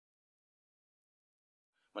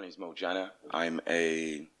My name is Jannah. I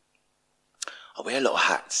wear a lot of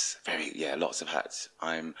hats. Lots of hats.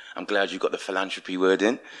 I'm glad you got the philanthropy word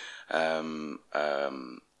in. I'm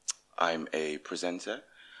a presenter.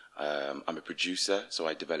 I'm a producer, so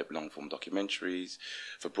I develop long-form documentaries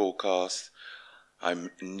for broadcast. I'm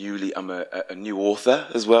a new author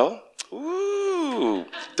as well. Ooh,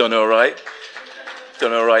 done all right.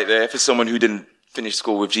 Done all right there for someone who didn't finish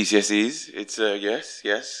school with GCSEs. It's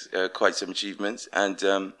yes, quite some achievements. And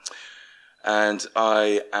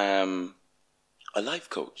I am a life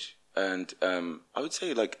coach, and I would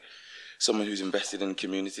say like someone who's invested in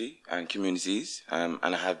community and communities, and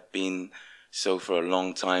I have been so for a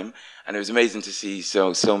long time. And it was amazing to see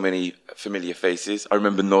so many familiar faces. I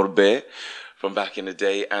remember Norbert from back in the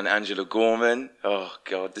day, and Angela Gorman. Oh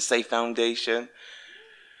God, the Safe Foundation.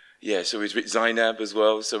 Yeah, so it's with Zainab as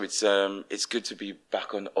well. So it's good to be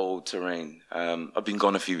back on old terrain. I've been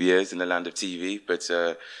gone a few years in the land of TV, but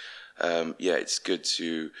yeah, it's good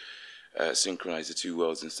to synchronize the two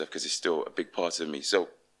worlds and stuff because it's still a big part of me. So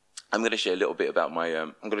I'm going to share a little bit about my.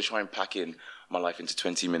 I'm going to try and pack in my life into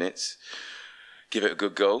 20 minutes. Give it a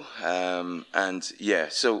good go. And yeah,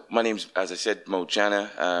 so my name's, as I said,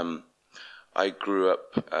 Jannah. I grew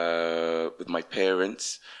up with my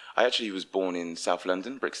parents. I actually was born in South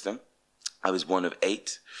London, Brixton. I was one of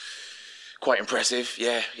 8. Quite impressive,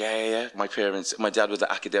 yeah. My dad was an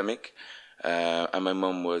academic, and my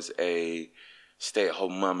mum was a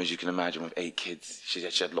stay-at-home mum, as you can imagine, with 8 kids. She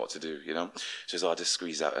had a lot to do, you know. So it's hard to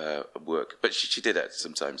squeeze out work. But she did that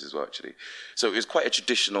sometimes as well, actually. So it was quite a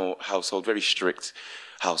traditional household, very strict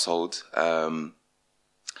household. I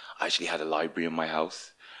actually had a library in my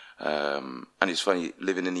house. And it's funny,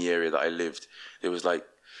 living in the area that I lived, there was like,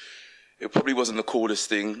 it probably wasn't the coolest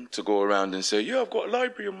thing to go around and say, yeah, I've got a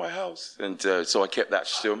library in my house. And so I kept that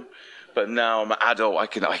shtum. But now I'm an adult, I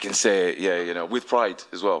can say it, yeah, you know, with pride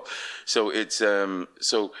as well. So it's,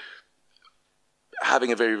 so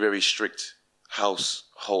having a very, very strict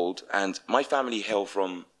household. And my family hail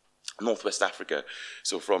from Northwest Africa.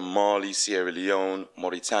 So from Mali, Sierra Leone,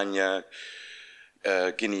 Mauritania,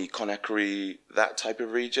 Guinea, Conakry, that type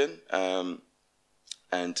of region.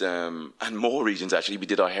 And more regions actually. We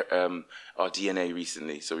did our DNA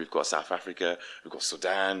recently, so we've got South Africa, we've got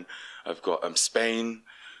Sudan, I've got Spain.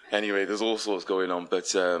 Anyway, there's all sorts going on. But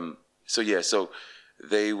so yeah, so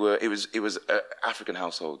they were. It was an African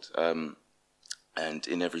household, and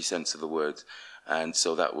in every sense of the word. And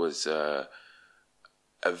so that was a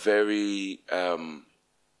very.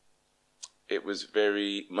 It was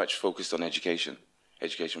very much focused on education.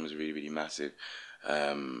 Education was really, really massive,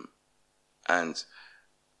 and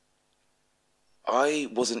I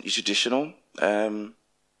wasn't a traditional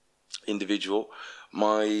individual.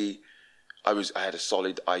 I had a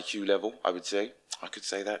solid IQ level, I would say. I could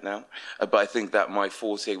say that now. But I think that my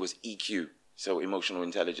forte was EQ, so emotional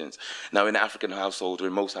intelligence. Now, in an African household, or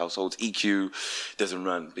in most households, EQ doesn't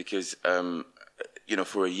run because, you know,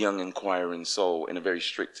 for a young inquiring soul in a very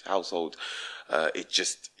strict household, it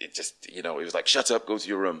just, you know, it was like, shut up, go to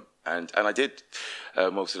your room. And I did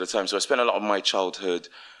most of the time. So I spent a lot of my childhood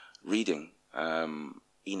reading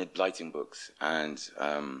Enid Blyton books, and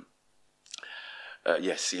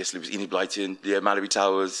yes, it was Enid Blyton, yeah, Mallory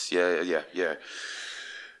Towers, yeah.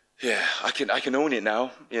 I can own it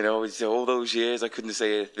now, you know. It's all those years I couldn't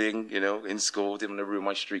say a thing, you know, in school, didn't want to ruin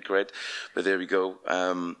my street cred, but there we go.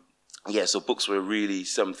 Yeah, so books were really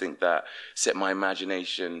something that set my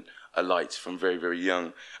imagination alight from very, very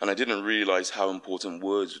young, and I didn't realize how important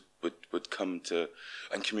words would come to,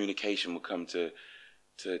 and communication would come to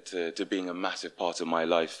being a massive part of my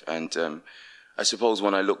life. And I suppose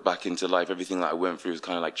when I look back into life, everything that I went through was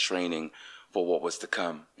kind of like training for what was to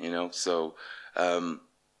come, you know. So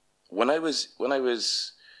when I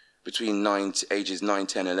was between ages 9,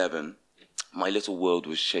 10, 11, my little world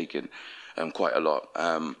was shaken quite a lot.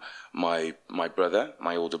 My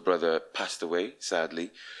older brother passed away,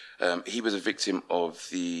 sadly. He was a victim of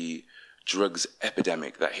the drugs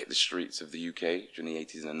epidemic that hit the streets of the UK during the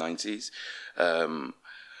 80s and the 90s.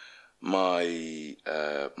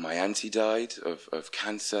 My auntie died of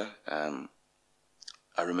cancer.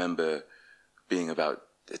 I remember being about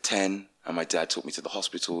 10, and my dad took me to the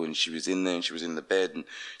hospital, and she was in there, and she was in the bed, and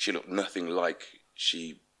she looked nothing like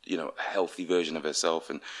a healthy version of herself.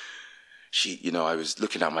 And she, you know, I was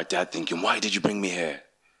looking at my dad thinking, why did you bring me here?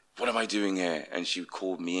 What am I doing here? And she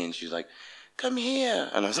called me in. She was like, come here.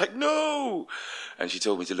 And I was like, no. And she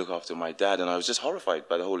told me to look after my dad. And I was just horrified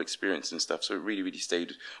by the whole experience and stuff. So it really, really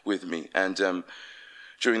stayed with me. And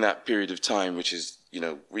during that period of time, which is, you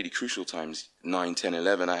know, really crucial times, 9, 10,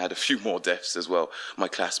 11, I had a few more deaths as well. My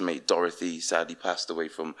classmate Dorothy sadly passed away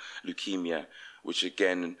from leukemia which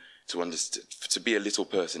again, to be a little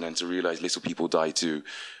person and to realize little people die too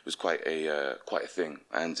was quite a thing.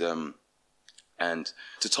 And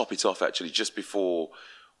to top it off, actually, just before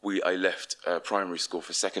I left primary school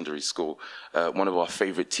for secondary school, one of our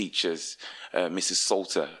favourite teachers, Mrs.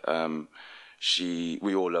 Salter,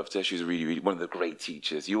 we all loved her. She was really, really one of the great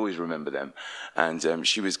teachers. You always remember them. And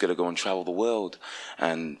she was going to go and travel the world.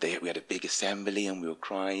 And we had a big assembly and we were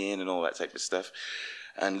crying and all that type of stuff.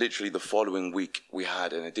 And literally the following week, we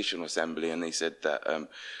had an additional assembly, and they said that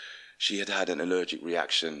she had an allergic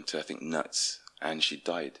reaction to, I think, nuts, and she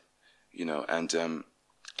died, And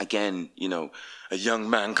again, a young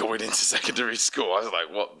man going into secondary school, I was like,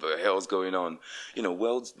 what the hell's going on?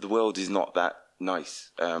 The world is not that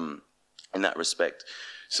nice in that respect.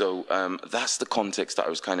 So that's the context that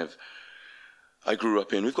I grew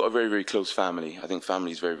up in. We've got a very, very close family. I think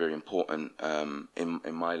family is very, very important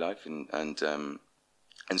in my life, and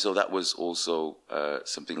so that was also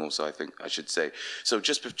something also I think I should say. So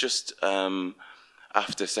just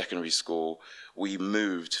after secondary school, we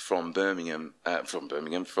moved from London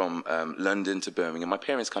to Birmingham. My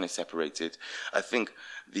parents kind of separated. I think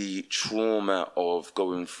the trauma of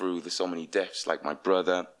going through so many deaths, like my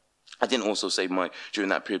brother. I didn't also say during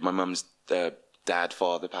that period, my mum's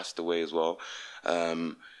father passed away as well.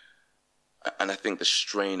 And I think the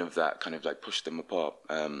strain of that kind of like pushed them apart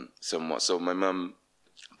somewhat. So my mum,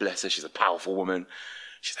 bless her, she's a powerful woman.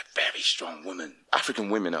 She's a very strong woman.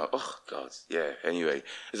 African women are, oh God, yeah. Anyway,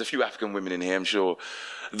 there's a few African women in here. I'm sure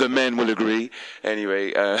the men will agree.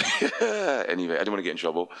 Anyway, I don't want to get in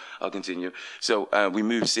trouble. I'll continue. So we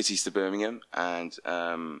moved cities to Birmingham, and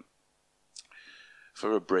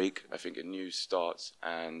for a break, I think a new start.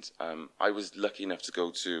 And I was lucky enough to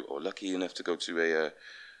go to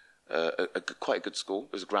quite a good school.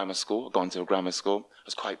 It was a grammar school. I'd gone to a grammar school. I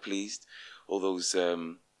was quite pleased. All those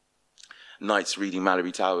nights reading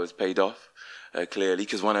Mallory Towers paid off clearly,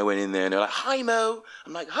 because when I went in there and they're like, "Hi, Mo,"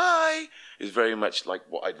 I'm like, "Hi." It was very much like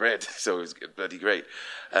what I'd read, so it was bloody great.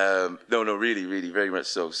 Really, really, very much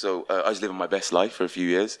so. So I was living my best life for a few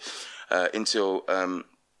years until,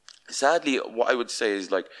 sadly, what I would say is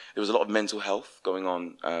like there was a lot of mental health going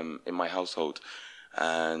on in my household,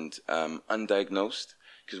 and undiagnosed,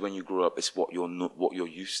 because when you grow up, it's what you're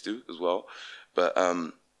used to as well. But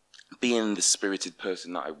being the spirited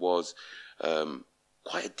person that I was,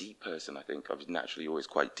 quite a deep person, I think. I was naturally always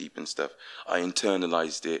quite deep and stuff. I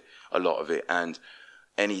internalized it, a lot of it, and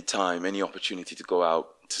any opportunity to go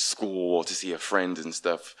out to school or to see a friend and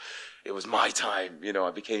stuff, it was my time,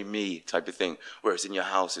 I became me type of thing. Whereas in your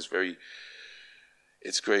house, it's great,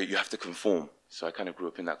 you have to conform. So I kind of grew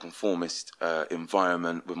up in that conformist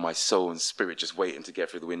environment with my soul and spirit just waiting to get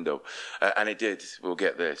through the window. And it did, we'll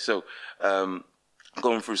get there. So,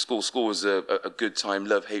 going through school was a good time,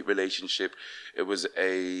 love-hate relationship.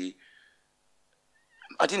 I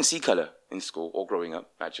didn't see colour in school or growing up,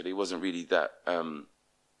 actually. It wasn't really that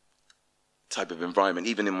type of environment.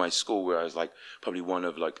 Even in my school, where I was like probably one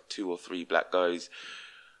of like 2 or 3 black guys,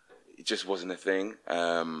 it just wasn't a thing.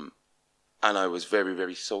 And I was very,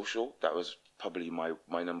 very social. That was probably my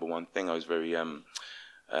number one thing. I was very, I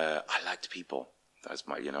liked people. That's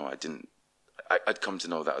my, I'd come to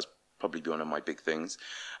know that was probably one of my big things.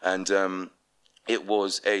 And it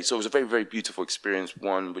was a very, very beautiful experience,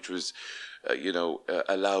 one which was,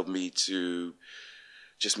 allowed me to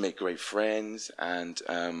just make great friends and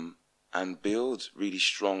build really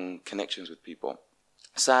strong connections with people.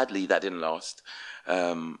 Sadly, that didn't last.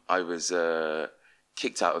 I was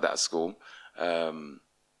kicked out of that school.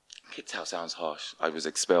 Kicked out sounds harsh. I was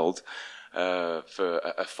expelled for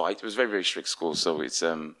a fight. It was a very, very strict school, so it's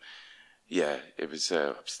it was.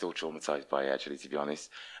 I'm still traumatized by it, actually, to be honest.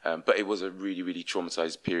 But it was a really, really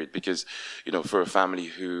traumatized period because, for a family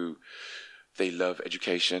who they love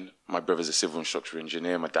education. My brother's a civil and structural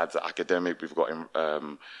engineer. My dad's an academic. We've got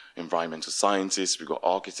environmental scientists. We've got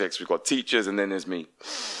architects. We've got teachers, and then there's me.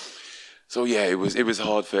 So yeah, it was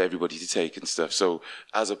hard for everybody to take and stuff. So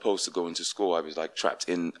as opposed to going to school, I was like trapped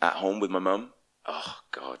at home with my mum. Oh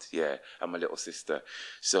God, yeah, and my little sister.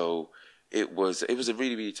 So it was a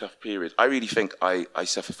really, really tough period. I really think I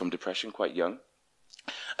suffered from depression quite young.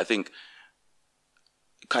 I think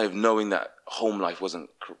kind of knowing that home life wasn't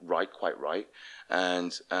quite right,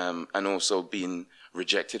 and also being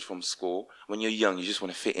rejected from school. When you're young, you just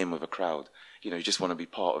want to fit in with a crowd. You just want to be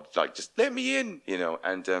part of, like, just let me in,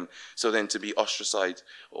 and so then to be ostracized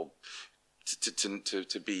or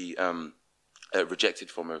to be rejected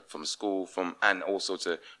from school, and also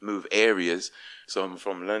to move areas. So I'm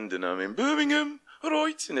from London, I'm in Birmingham,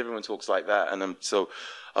 right, and everyone talks like that, and so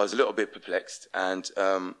I was a little bit perplexed, and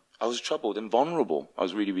I was troubled and vulnerable. I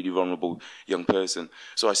was really, really vulnerable young person.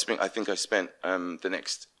 So I think I spent the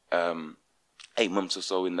next 8 months or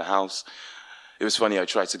so in the house. It was funny. I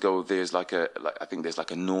tried to go. I think there's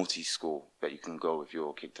like a naughty school that you can go if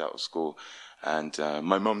you're kicked out of school. And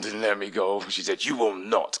my mum didn't let me go. She said, "You will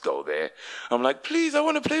not go there." I'm like, "Please, I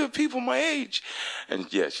want to play with people my age."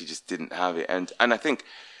 And yeah, she just didn't have it. And I think,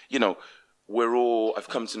 you know, I've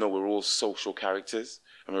come to know we're all social characters,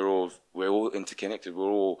 and we're all interconnected. We're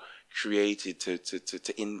all created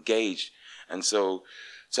to engage. And so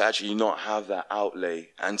to actually not have that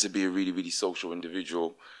outlay and to be a really, really social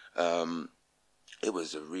individual, it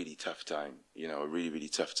was a really tough time, you know, a really, really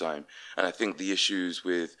tough time. And I think the issues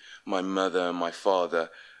with my mother and my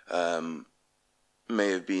father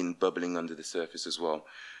may have been bubbling under the surface as well.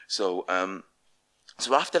 So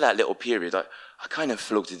so after that little period, I kind of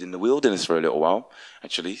floated in the wilderness for a little while,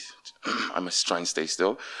 actually. I must try and stay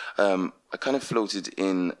still. I kind of floated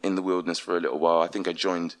in the wilderness for a little while. I think I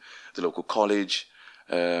joined the local college.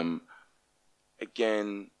 Again,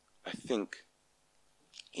 I think,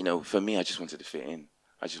 you know, for me, I just wanted to fit in.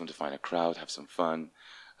 I just wanted to find a crowd, have some fun.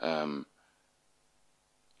 You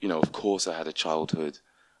know, of course I had a childhood,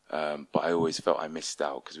 but I always felt I missed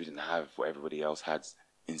out because we didn't have what everybody else had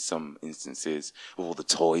in some instances, with all the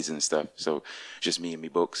toys and stuff. So just me and me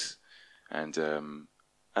books. And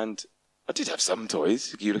I did have some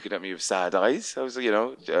toys. You looking at me with sad eyes. I was, you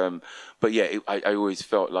know, but yeah, I always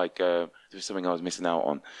felt like there was something I was missing out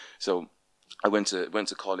on. So I went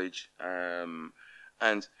to college,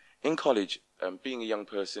 and in college, being a young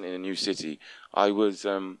person in a new city, I was,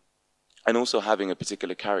 and also having a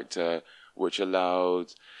particular character which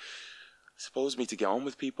allowed, I suppose, me to get on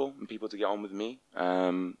with people and people to get on with me.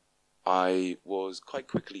 I was quite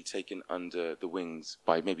quickly taken under the wings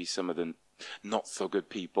by maybe some of the not so good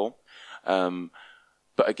people.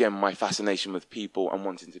 But again, my fascination with people and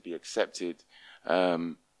wanting to be accepted,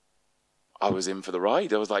 I was in for the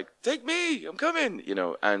ride. I was like, take me, I'm coming, you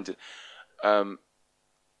know. And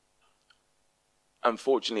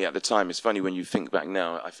unfortunately, at the time, it's funny when you think back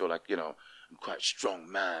now, I feel like, you know, I'm quite a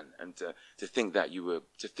strong man. And to think that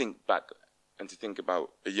to think back and to think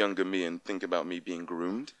about a younger me and think about me being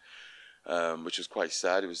groomed, which was quite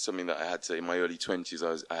sad. It was something that I had to, in my early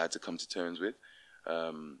 20s, I had to come to terms with.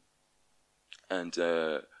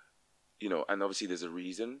 You know, and obviously there's a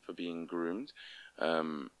reason for being groomed.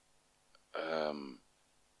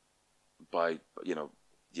 By, you know,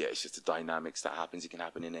 yeah, it's just the dynamics that happens. It can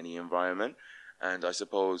happen in any environment. And I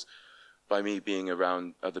suppose by me being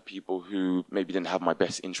around other people who maybe didn't have my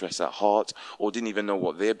best interests at heart or didn't even know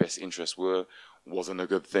what their best interests were, wasn't a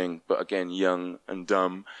good thing. But again, young and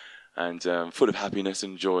dumb and full of happiness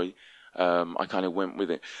and joy, I kind of went with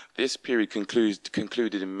it. This period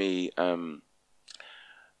concluded in me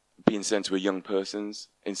being sent to a young person's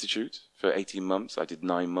institute for 18 months. I did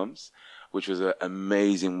 9 months, which was an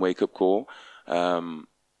amazing wake-up call.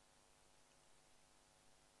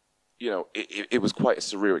 You know, it was quite a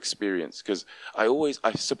surreal experience because I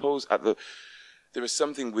suppose there was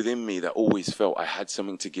something within me that always felt I had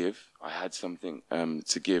something to give. I had something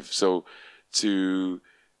to give. So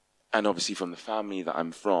and obviously from the family that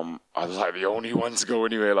I'm from, I was like the only one to go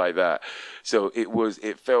anywhere like that. So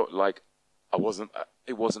it felt like it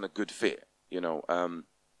wasn't a good fit, you know.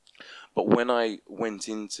 But when I went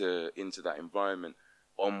into that environment,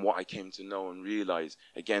 on what I came to know and realize,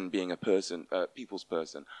 again, being a person, people's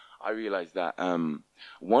person, I realized that,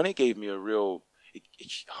 one, it gave me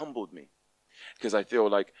it humbled me. Because I feel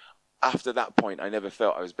like after that point, I never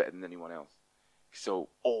felt I was better than anyone else. So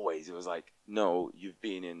always it was like, no, you've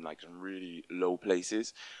been in like some really low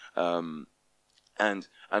places. And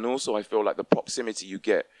also I feel like the proximity you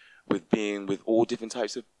get with being with all different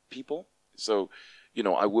types of people. So, you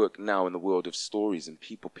know, I work now in the world of stories and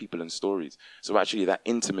people and stories. So actually that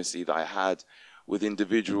intimacy that I had with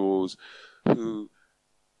individuals who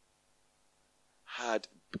had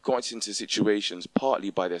got into situations partly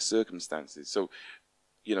by their circumstances. So,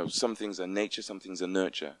 you know, some things are nature, some things are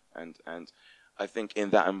nurture. And I think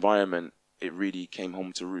in that environment, it really came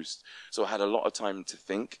home to roost. So I had a lot of time to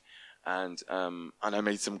think, and I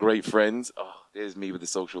made some great friends. Oh, there's me with the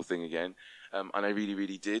social thing again. And I really,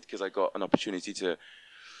 really did, because I got an opportunity to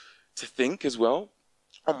think as well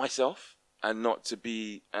on myself and not to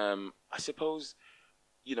be, I suppose,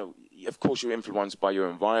 you know, of course you're influenced by your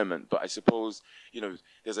environment, but I suppose, you know,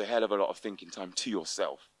 there's a hell of a lot of thinking time to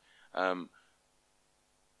yourself. And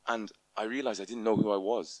I realized I didn't know who I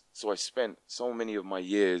was. So I spent so many of my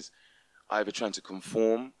years either trying to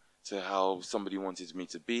conform to how somebody wanted me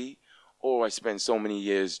to be, or I spent so many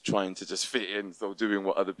years trying to just fit in, so doing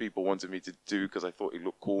what other people wanted me to do because I thought it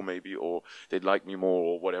looked cool maybe, or they'd like me more,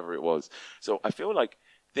 or whatever it was. So I feel like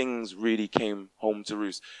things really came home to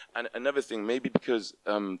roost. And another thing, maybe because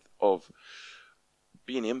of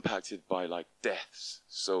being impacted by like deaths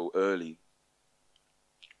so early,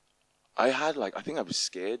 I think I was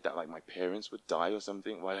scared that like my parents would die or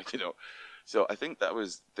something. Like, so I think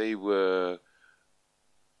they were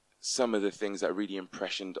some of the things that really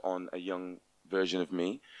impressioned on a young version of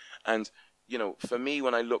me. And, for me,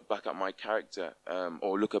 when I look back at my character,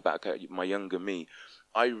 or look back at my younger me,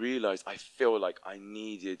 I realized I feel like I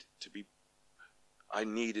needed to be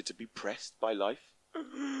pressed by life.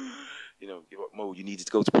 Mo, you needed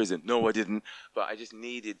to go to prison. No, I didn't. But I just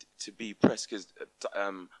needed to be pressed because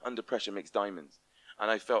under pressure makes diamonds.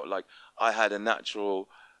 And I felt like I had a natural,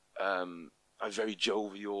 I'm very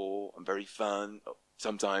jovial, I'm very fun.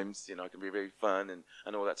 Sometimes, I can be very fun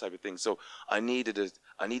and all that type of thing. So I needed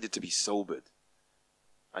to be sobered.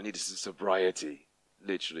 I needed some sobriety,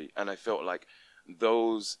 literally. And I felt like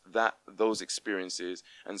those experiences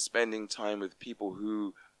and spending time with people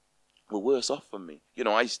who were worse off than me.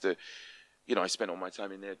 I used to, I spent all my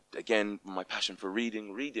time in there, again, my passion for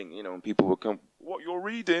reading, and people would come, what, you're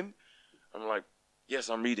reading? I'm like, yes,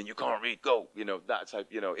 I'm reading. You can't read, go, that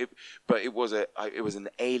type, but it was an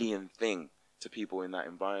alien thing to people in that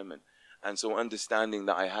environment. And so understanding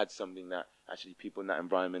that I had something that actually people in that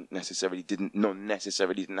environment not necessarily didn't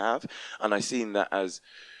have, and I seen that as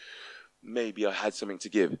maybe I had something to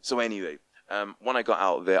give. So anyway, when I got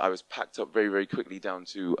out there, I was packed up very, very quickly down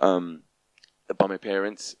to by my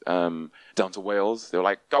parents, down to Wales. They were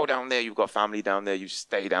like, go down there, you've got family down there, you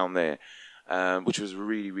stay down there, which was a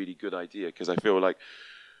really, really good idea, because I feel like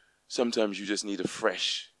sometimes you just need a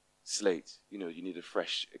fresh slate. You need a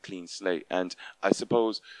clean slate. And I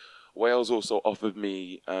suppose Wales also offered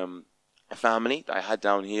me a family that I had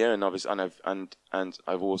down here, and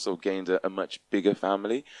I've also gained a much bigger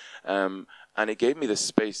family, and it gave me the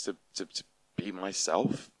space to be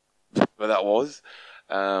myself, but that was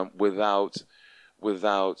without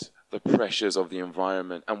the pressures of the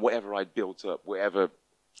environment and whatever I'd built up,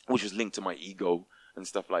 which was linked to my ego and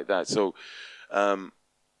stuff like that. So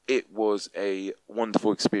it was a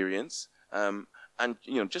wonderful experience. And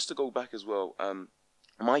just to go back as well,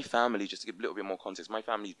 my family, just to give a little bit more context, my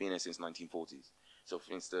family's been here since 1940s. So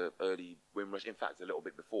since the early Windrush, in fact, a little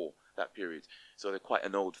bit before that period. So they're quite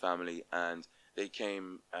an old family, and they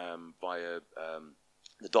came via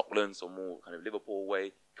the Docklands, or more kind of Liverpool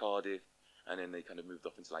way, Cardiff, and then they kind of moved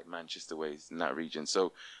off into like Manchester ways in that region.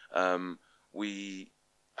 So I've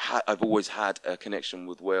always had a connection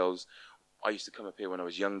with Wales. I used to come up here when I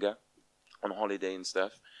was younger, on holiday and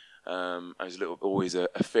stuff. I was always a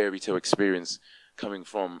fairy tale experience, coming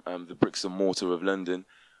from the bricks and mortar of London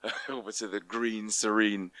over to the green,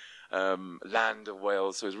 serene land of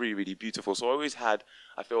Wales. So it was really, really beautiful. So I always had,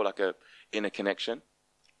 I feel like, a inner connection.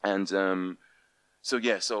 And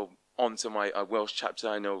so on to my Welsh chapter.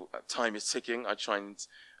 I know time is ticking. I try and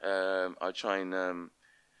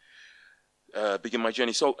begin my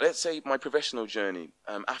journey. So let's say my professional journey.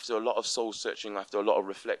 After a lot of soul searching, after a lot of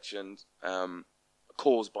reflection,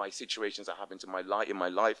 caused by situations that happened in my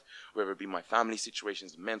life, whether it be my family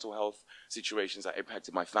situations, mental health situations that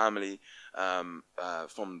impacted my family,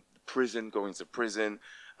 from prison, going to prison,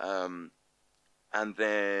 and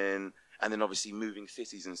then obviously moving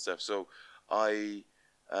cities and stuff. So there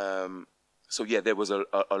was a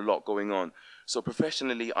lot going on. So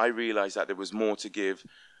professionally, I realized that there was more to give.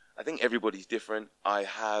 I think everybody's different. I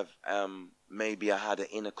have, maybe I had an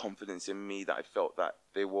inner confidence in me that I felt that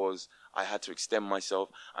I had to extend myself.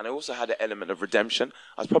 And I also had an element of redemption.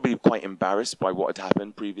 I was probably quite embarrassed by what had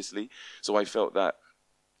happened previously. So I felt that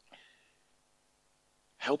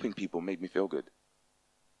helping people made me feel good.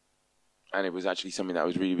 And it was actually something that I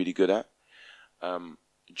was really, really good at.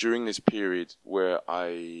 During this period where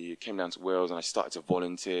I came down to Wales and I started to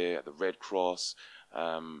volunteer at the Red Cross,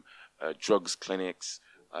 drugs clinics,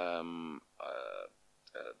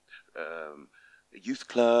 youth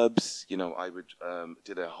clubs, I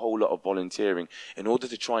did a whole lot of volunteering in order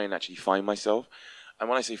to try and actually find myself. And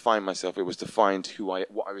when I say find myself, it was to find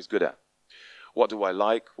what I was good at. What do I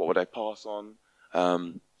like? What would I pass on?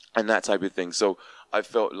 And that type of thing. So I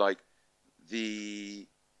felt like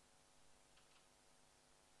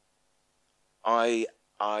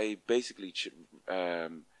I basically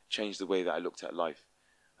changed the way that I looked at life.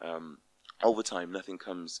 Over time, nothing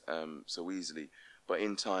comes so easily, but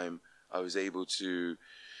in time, I was able to,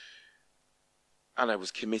 and I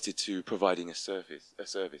was committed to providing a service.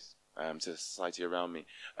 to society around me.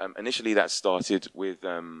 Initially, that started with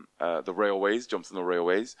the railways, jumps on the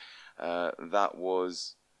railways. That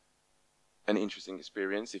was an interesting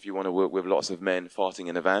experience if you want to work with lots of men farting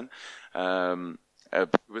in a van. It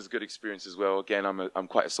was a good experience as well. Again, I'm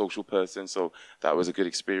quite a social person, so that was a good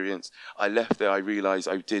experience. I left there, I realized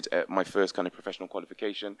I did my first kind of professional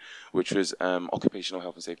qualification, which was occupational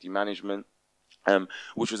health and safety management,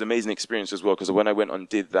 which was an amazing experience as well, because when I went on and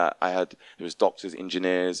did that, there was doctors,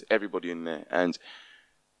 engineers, everybody in there, and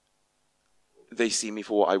they see me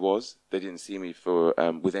for what I was. They didn't see me for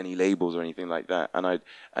with any labels or anything like that. And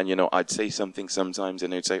I'd say something sometimes,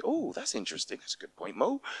 and they'd say, "Oh, that's interesting. That's a good point,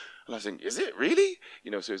 Mo." And I think, "Is it really?"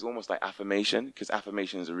 So it's almost like affirmation, because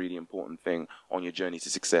affirmation is a really important thing on your journey to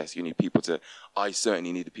success. You need people to. I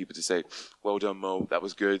certainly needed people to say, "Well done, Mo. That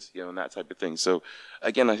was good," and that type of thing. So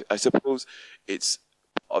again, I suppose it's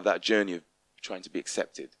part of that journey of trying to be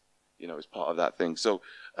accepted. It's part of that thing. So.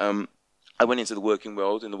 I went into the working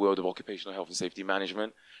world, in the world of occupational health and safety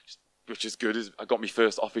management, which is good. I got my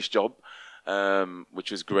first office job, which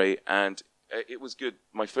was great, and it was good.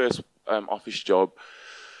 My first office job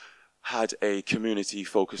had a community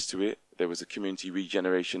focus to it. There was a community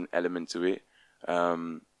regeneration element to it.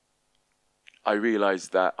 I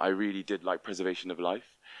realized that I really did like preservation of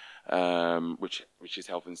life, which is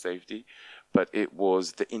health and safety, but it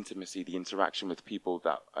was the intimacy, the interaction with people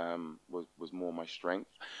that was more my strength.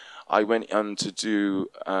 I went on to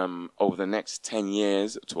do, over the next 10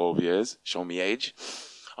 years, 12 years, show me age,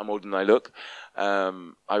 I'm older than I look,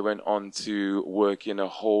 I went on to work in a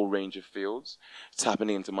whole range of fields, tapping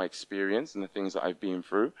into my experience and the things that I've been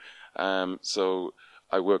through. So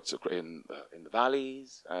I worked in the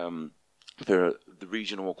valleys, for the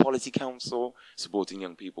Regional Quality Council, supporting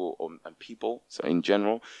young people and people, so in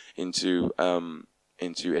general, into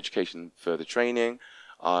education further training.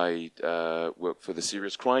 I worked for the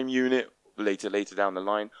Serious Crime Unit later down the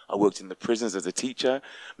line. I worked in the prisons as a teacher,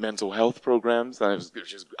 mental health programs,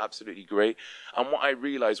 which was absolutely great. And what I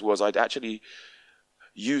realized was I'd actually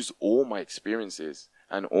used all my experiences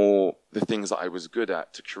and all the things that I was good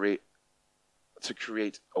at to create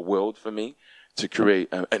a world for me, to create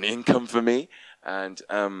an income for me, and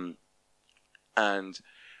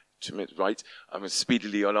to make right, I was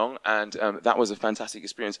speedily along, and that was a fantastic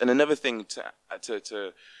experience. And another thing to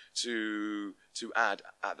add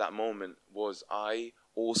at that moment was I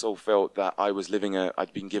also felt that I was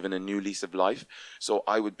I'd been given a new lease of life, so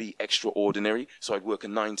I would be extraordinary. So I'd work a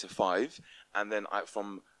 9 to 5, and then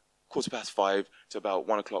from 5:15 to about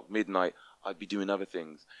 1 o'clock midnight, I'd be doing other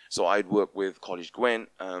things. So I'd work with College Gwent,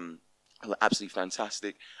 who were absolutely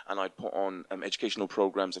fantastic, and I'd put on educational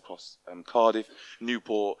programs across Cardiff,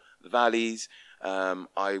 Newport, the valleys. I'd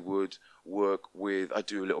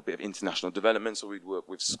do a little bit of international development, so we'd work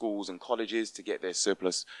with schools and colleges to get their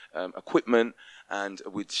surplus equipment, and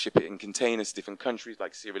we'd ship it in containers to different countries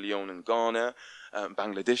like Sierra Leone and Ghana,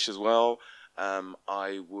 Bangladesh as well.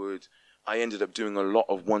 I ended up doing a lot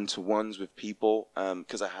of one-to-ones with people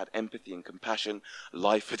because I had empathy and compassion.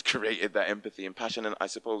 Life had created that empathy and passion, and I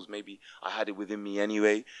suppose maybe I had it within me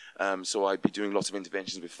anyway. So I'd be doing lots of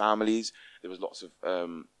interventions with families. There was lots of...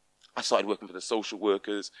 I started working for the social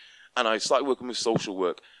workers, and I started working with social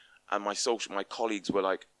work, and my colleagues were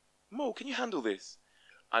like, "Mo, can you handle this?"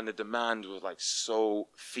 And the demand was like so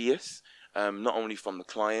fierce, not only from the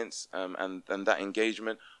clients and that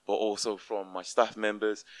engagement, but also from my staff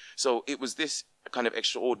members. So it was this kind of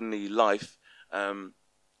extraordinary life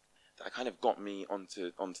that kind of got me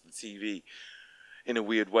onto the TV in a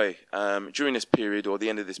weird way. During this period, or the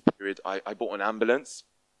end of this period, I bought an ambulance.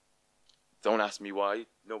 Don't ask me why.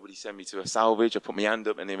 Nobody sent me to a salvage. I put my hand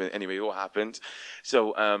up, and anyway, it all happened.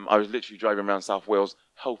 So I was literally driving around South Wales,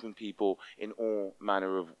 helping people in all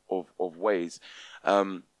manner of ways.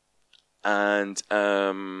 And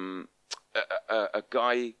a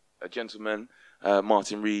gentleman,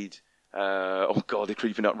 Martin Reed. Oh God, they're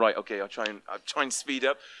creeping up. Right, okay, I'll try and speed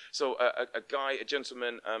up. So a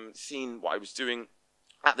gentleman, seen what I was doing.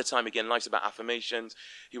 At the time, again, life's about affirmations.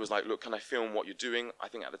 He was like, "Look, can I film what you're doing?" I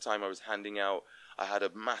think at the time I had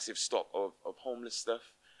a massive stock of homeless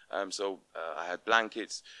stuff. So I had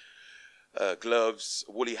blankets, gloves,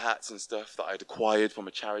 woolly hats and stuff that I'd acquired from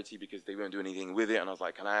a charity because they weren't doing anything with it. And I was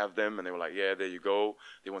like, "Can I have them?" And they were like, "Yeah, there you go."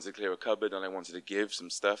 They wanted to clear a cupboard, and I wanted to give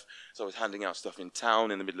some stuff. So I was handing out stuff in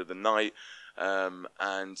town in the middle of the night.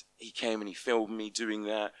 And he came and he filmed me doing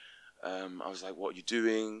that. I was like, "What are you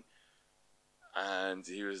doing?" And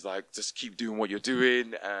he was like, "Just keep doing what you're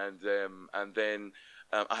doing." And then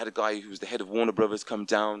I had a guy who was the head of Warner Brothers come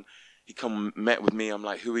down. He met with me. I'm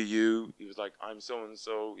like, "Who are you?" He was like, "I'm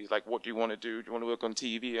so-and-so." He's like, "What do you want to do? Do you want to work on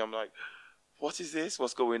TV?" I'm like, what is this?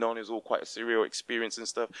 What's going on? It was all quite a surreal experience and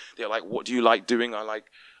stuff. They're like, what do you like doing? I like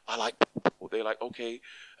people. They're like, okay,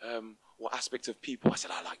 what aspect of people? I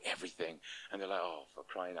said, I like everything. And they're like, oh, for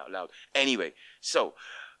crying out loud. Anyway, so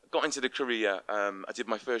got into the career. I did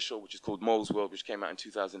my first show, which is called Mole's World, which came out in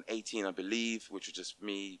 2018, I believe, which was just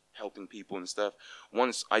me helping people and stuff.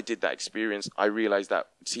 Once I did that experience, I realized that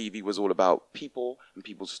TV was all about people and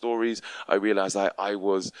people's stories. I realized I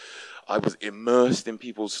was immersed in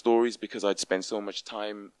people's stories because I'd spent so much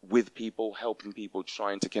time with people, helping people,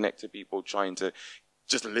 trying to connect to people, trying to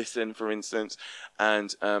just listen, for instance.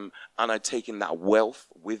 And I'd taken that wealth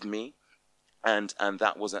with me, and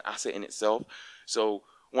that was an asset in itself. So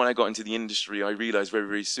when I got into the industry, I realized very,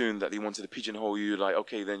 very soon that they wanted to pigeonhole you, like,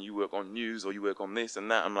 okay, then you work on news or you work on this and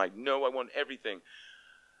that. I'm like, no, I want everything.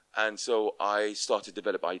 And so I started to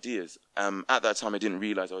develop ideas. At that time, I didn't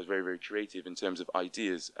realize I was very, very creative in terms of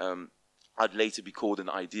ideas. I'd later be called an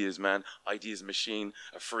ideas man, ideas machine,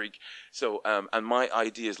 a freak. So, and my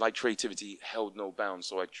ideas, like creativity, held no bounds.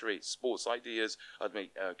 So I'd create sports ideas, I'd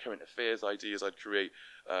make current affairs ideas, I'd create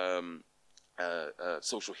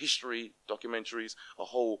social history documentaries, a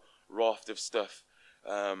whole raft of stuff,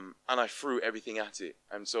 and I threw everything at it.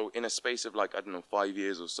 And so in a space of like, I don't know, 5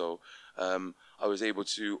 years or so, I was able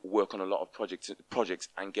to work on a lot of projects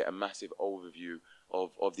and get a massive overview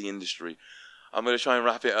of the industry. I'm going to try and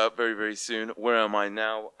wrap it up very, very soon. Where am I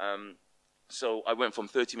now? So I went from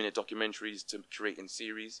 30-minute documentaries to creating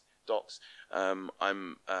series docs.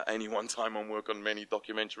 Any one time I'm working on many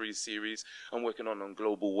documentaries, series. I'm working on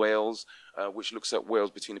Global Wales, which looks at Wales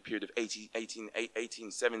between the period of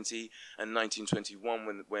 1870 and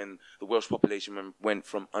 1921, when the Welsh population went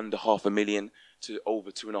from under 500,000 to over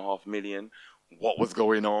 2.5 million. What was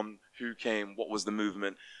going on? Who came? What was the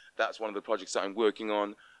movement? That's one of the projects that I'm working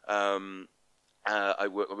on. I'm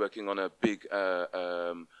working on a big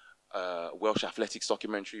Welsh athletics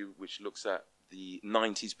documentary, which looks at the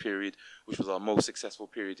 90s period, which was our most successful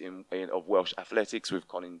period of Welsh athletics, with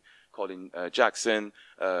Colin Jackson,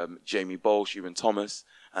 Jamie Bolsh, Ewan Thomas,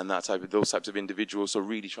 and those types of individuals. So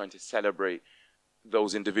really trying to celebrate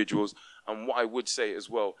those individuals. And what I would say as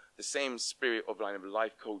well, the same spirit of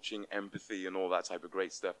life coaching, empathy, and all that type of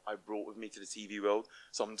great stuff I brought with me to the TV world.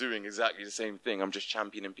 So I'm doing exactly the same thing. I'm just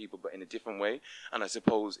championing people, but in a different way. And I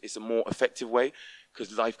suppose it's a more effective way,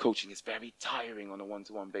 because life coaching is very tiring on a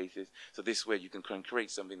one-to-one basis. So this way you can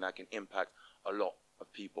create something that can impact a lot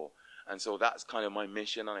of people. And so that's kind of my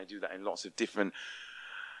mission, and I do that in lots of different,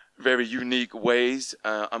 very unique ways.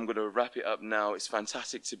 I'm going to wrap it up now. It's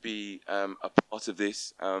fantastic to be a part of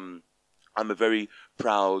this. I'm a very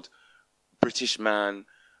proud British man,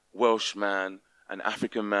 Welsh man, and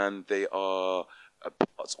African man. They are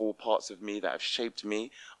all parts of me that have shaped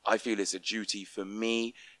me. I feel it's a duty for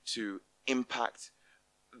me to impact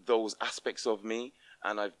those aspects of me,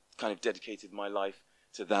 and I've kind of dedicated my life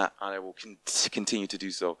to that, and I will continue to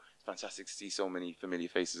do so. It's fantastic to see so many familiar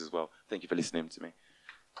faces as well. Thank you for listening to me.